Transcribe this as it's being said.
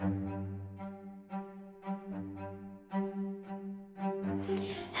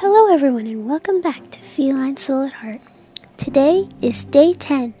Hello everyone and welcome back to Feline Soul at Heart. Today is day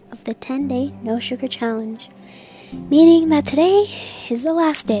 10 of the 10-day no sugar challenge, meaning that today is the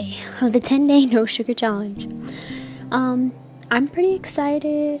last day of the 10-day no sugar challenge. I'm pretty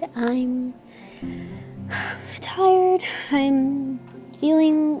excited. I'm tired. I'm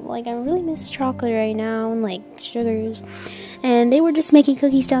feeling like I really miss chocolate right now and like sugars. And they were just making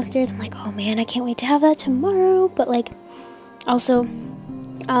cookies downstairs. I'm like, oh man, I can't wait to have that tomorrow. But like, also,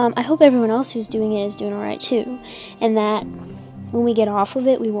 I hope everyone else who's doing it is doing alright too. And that when we get off of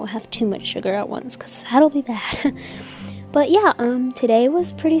it, we won't have too much sugar at once, because that'll be bad. But yeah, today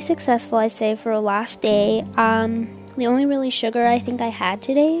was pretty successful, I'd say, for a last day. The only really sugar I think I had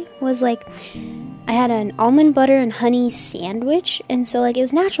today was like, I had an almond butter and honey sandwich. And so like, it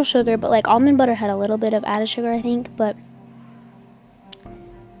was natural sugar, but like almond butter had a little bit of added sugar, I think. But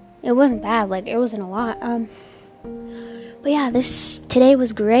it wasn't bad, like it wasn't a lot. But yeah, today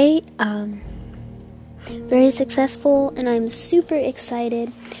was great, very successful, and I'm super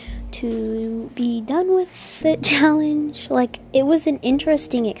excited to be done with the challenge. Like, it was an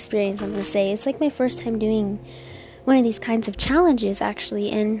interesting experience, I'm gonna say. It's like my first time doing one of these kinds of challenges,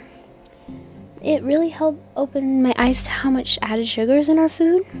 actually, and it really helped open my eyes to how much added sugar is in our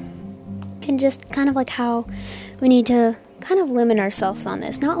food, and just kind of like how we need to kind of limit ourselves on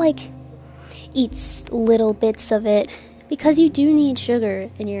this. Not like eat little bits of it, because you do need sugar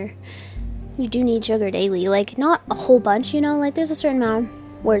you do need sugar daily. Like, not a whole bunch, like there's a certain amount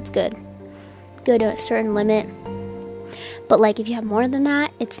where it's good to a certain limit. But like, if you have more than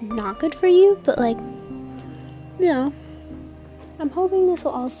that, it's not good for you. But like, I'm hoping this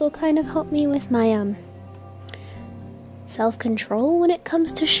will also kind of help me with my self-control when it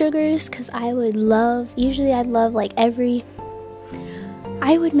comes to sugars, because I'd love like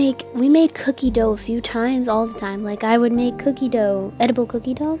we made cookie dough a few times all the time. Like, I would make cookie dough, edible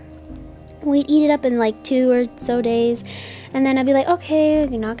cookie dough. We'd eat it up in like 2 or so days, and then I'd be like, okay,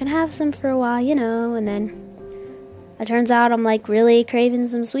 you're not gonna have some for a while, and then it turns out I'm like really craving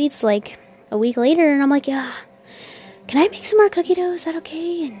some sweets like a week later, and I'm like, yeah, can I make some more cookie dough? Is that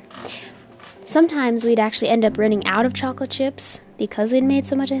okay? And sometimes we'd actually end up running out of chocolate chips because we'd made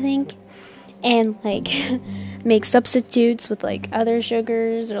so much, I think, and like make substitutes with like other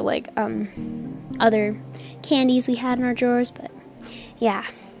sugars or like other candies we had in our drawers. But yeah,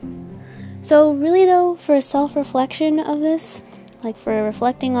 so really though, for a self-reflection of this, like for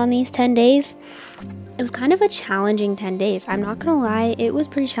reflecting on these 10 days, it was kind of a challenging 10 days. I'm not gonna lie, it was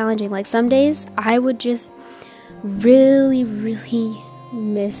pretty challenging. Like, some days I would just really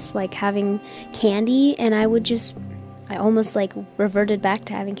miss like having candy, and I almost like reverted back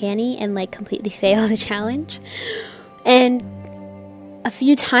to having candy and like completely failed the challenge. And a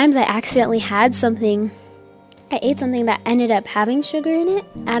few times I accidentally ate something that ended up having sugar in it,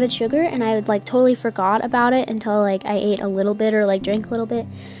 added sugar, and I would like totally forgot about it until like I ate a little bit or like drank a little bit,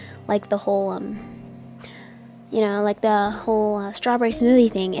 like the whole strawberry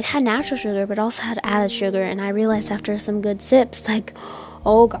smoothie thing. It had natural sugar but also had added sugar, and I realized after some good sips, like,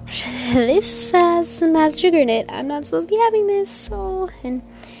 oh gosh, this has some added sugar in it. I'm not supposed to be having this. And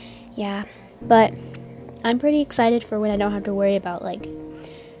yeah, but I'm pretty excited for when I don't have to worry about like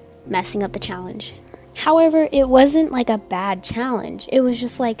messing up the challenge. However, it wasn't like a bad challenge. It was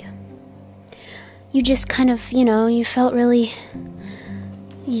just like, you just kind of, you felt really,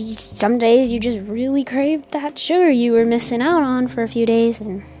 some days you just really craved that sugar you were missing out on for a few days.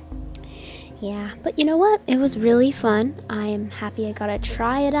 And yeah, but you know what? It was really fun. I am happy I got to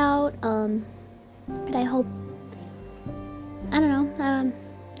try it out. And I hope, I don't know,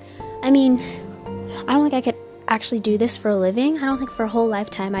 I mean, I don't think I could actually do this for a living. I don't think for a whole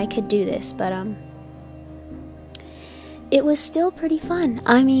lifetime I could do this, but it was still pretty fun.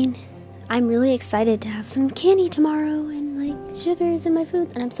 I mean, I'm really excited to have some candy tomorrow and like sugars in my food,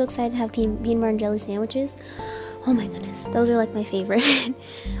 and I'm so excited to have peanut butter and jelly sandwiches. Oh my goodness, those are like my favorite.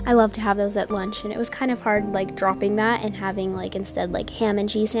 I love to have those at lunch, and it was kind of hard like dropping that and having like instead like ham and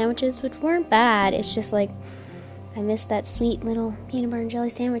cheese sandwiches, which weren't bad. It's just like I missed that sweet little peanut butter and jelly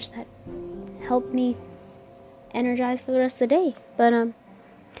sandwich that helped me energize for the rest of the day. But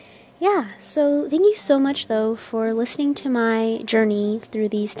yeah, so thank you so much though for listening to my journey through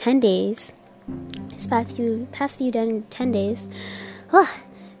these 10 days. This past few 10 days.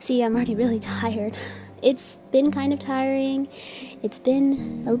 See, I'm already really tired. It's been kind of tiring. It's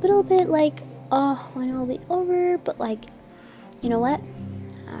been a little bit like, when it will be over, but like, you know what?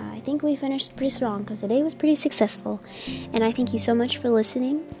 I think we finished pretty strong because today was pretty successful. And I thank you so much for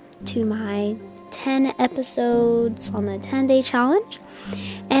listening to my 10 episodes on the 10-day challenge.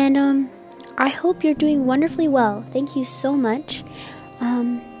 And I hope you're doing wonderfully well. Thank you so much.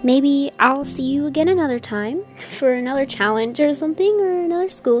 maybe I'll see you again another time for another challenge or something, or another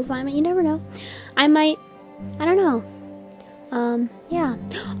school assignment. You never know. I don't know. Yeah.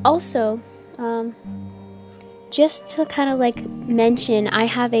 Also, just to kind of like mention, I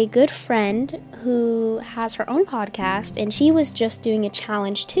have a good friend who has her own podcast, and she was just doing a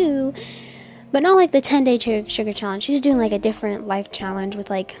challenge too, but not like the 10-day sugar challenge. She was doing like a different life challenge with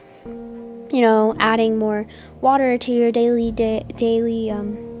like, adding more water to your daily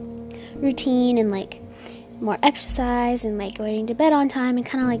routine, and like more exercise, and like going to bed on time, and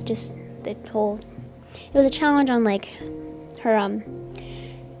kind of like just the whole. It was a challenge on like her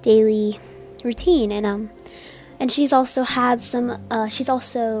daily routine, and she's also had some. She's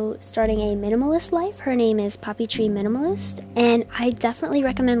also starting a minimalist life. Her name is Poppy Tree Minimalist, and I definitely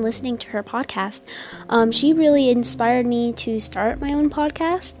recommend listening to her podcast. She really inspired me to start my own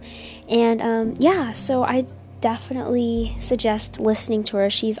podcast, and so I definitely suggest listening to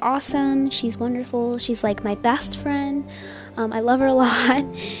her. She's awesome. She's wonderful. She's like my best friend. I love her a lot,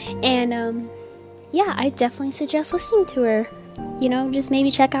 and I definitely suggest listening to her. Just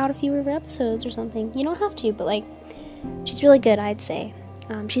maybe check out a few of her episodes or something. You don't have to, but like, she's really good, I'd say.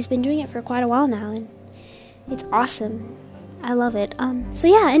 She's been doing it for quite a while now, and it's awesome. I love it.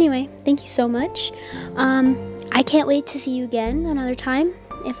 Anyway, thank you so much. I can't wait to see you again another time.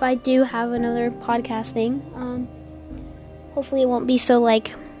 If I do have another podcast thing, hopefully it won't be so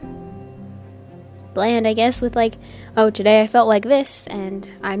like bland, I guess, with like, oh, today I felt like this, and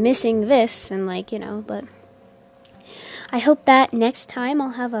I'm missing this, and like, but I hope that next time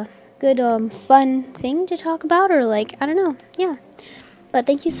I'll have a good, fun thing to talk about, or like, I don't know, yeah. But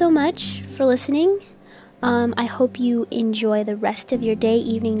thank you so much for listening. I hope you enjoy the rest of your day,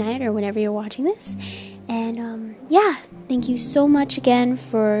 evening, night, or whenever you're watching this. And, thank you so much again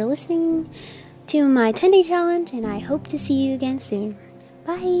for listening to my 10-day challenge, and I hope to see you again soon.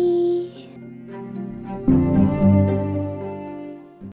 Bye!